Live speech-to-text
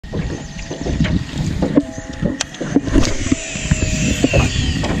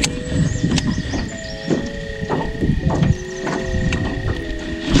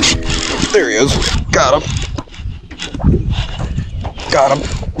is. Got him. Got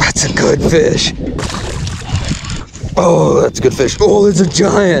him. That's a good fish. Oh, that's a good fish. Oh, it's a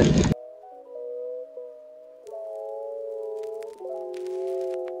giant.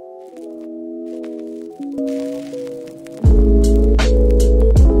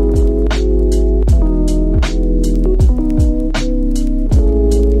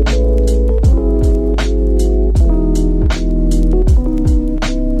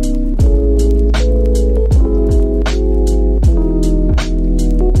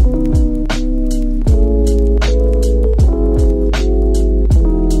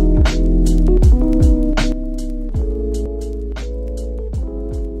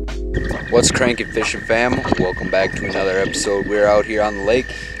 What's cranking, fishing fam? Welcome back to another episode. We're out here on the lake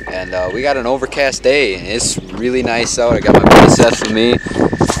and we got an overcast day and it's really nice out. I got my buddy Seth with me.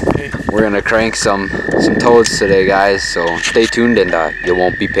 We're gonna crank some toads today, guys, so stay tuned and you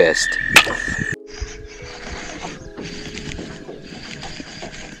won't be pissed.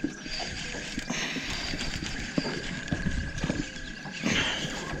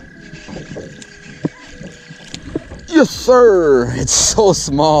 Yes, sir. It's so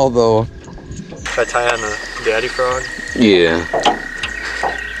small though. Should I tie on the daddy frog? Yeah.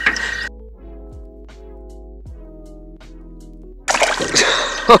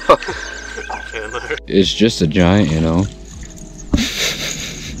 It's just a giant, you know.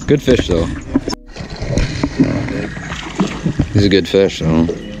 Good fish though. He's a good fish though.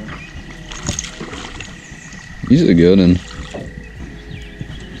 He's a good one.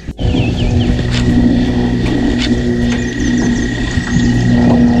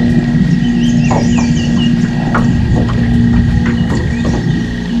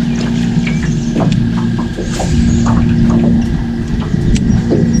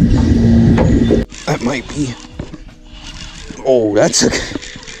 That might be. Oh, that's a.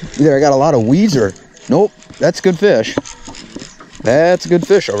 Either I got a lot of weeds or. Nope, that's a good fish. That's a good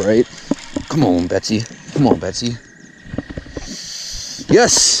fish, all right. Come on, Betsy. Come on, Betsy.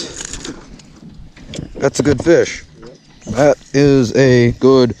 Yes! That's a good fish. That is a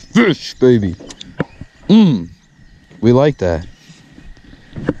good fish, baby. We like that.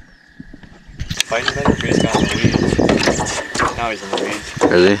 Fighting better if he's got in the weeds. Now he's in the weeds.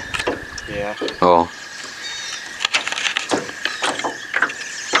 Really? Yeah. Oh.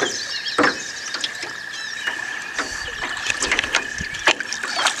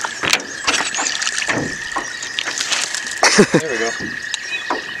 There we go.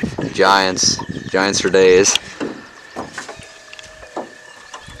 Giants for days.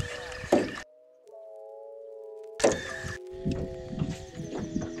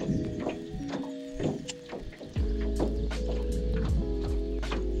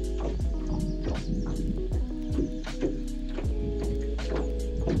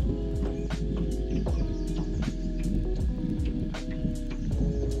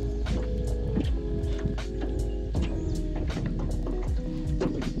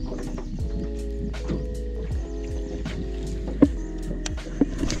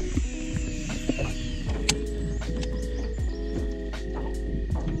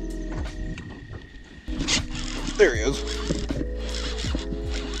 There he is.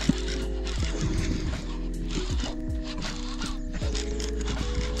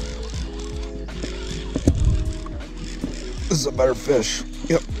 This is a better fish.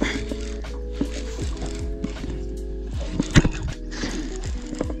 Yep.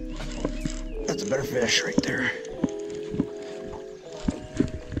 That's a better fish right there.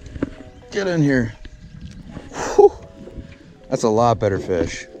 Get in here. Whew. That's a lot better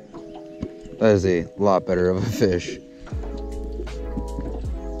fish. That is a lot better of a fish.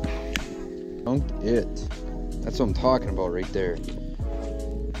 Dunked it. That's what I'm talking about right there.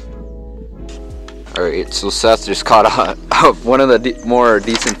 Alright, so Seth just caught one of the more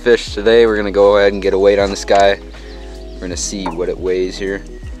decent fish today. We're gonna go ahead and get a weight on this guy. We're gonna see what it weighs here.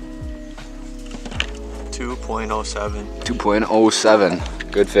 2.07.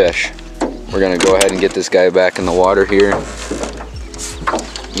 2.07. Good fish. We're gonna go ahead and get this guy back in the water here.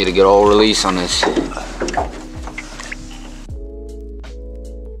 Get a good old release on this.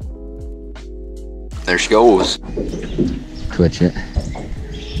 There she goes. Twitch it.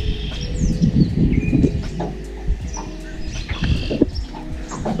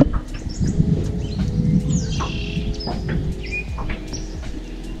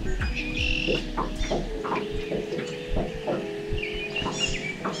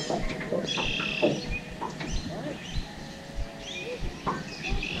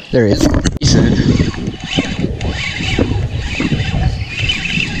 There he is.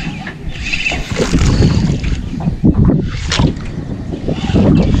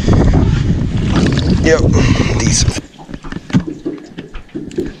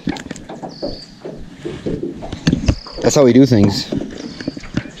 That's how we do things.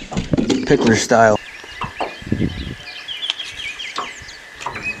 Pickler style.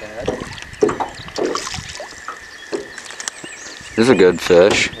 This is a good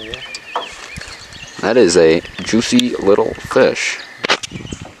fish. That is a juicy little fish.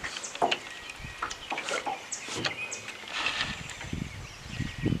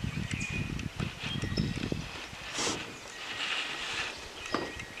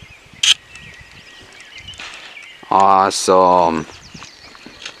 Awesome.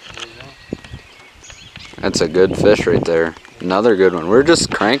 That's a good fish right there. Another good one. We're just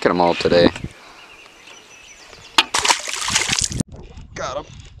cranking them all today. Got him.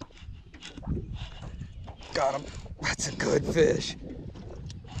 Got him. That's a good fish.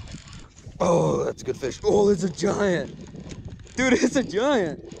 Oh, that's a good fish. Oh, it's a giant. Dude, it's a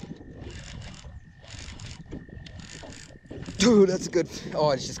giant. Dude, that's a good.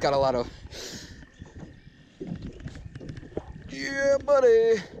 Oh, it's just got a lot of. Yeah,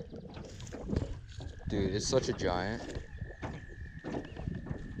 buddy. Dude, it's such a giant.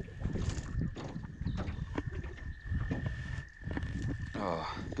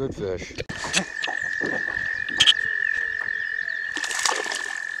 Oh, good fish.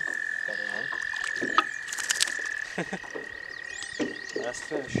 Last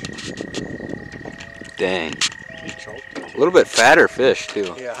fish. Dang. He choked. A little bit fatter fish,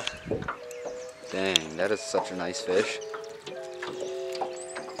 too. Yeah. Dang, that is such a nice fish.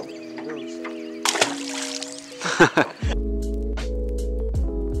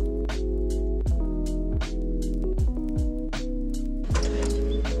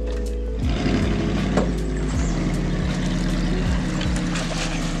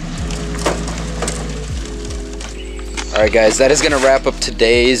 Alright guys, that is going to wrap up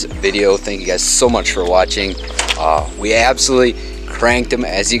today's video. Thank you guys so much for watching. We absolutely cranked them,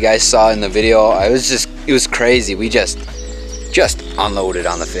 as you guys saw in the video. It was crazy. We just unloaded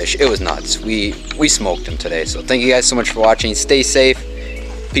on the fish. It was nuts. We smoked them today. So thank you guys so much for watching. Stay safe.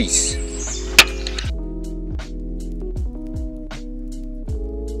 Peace.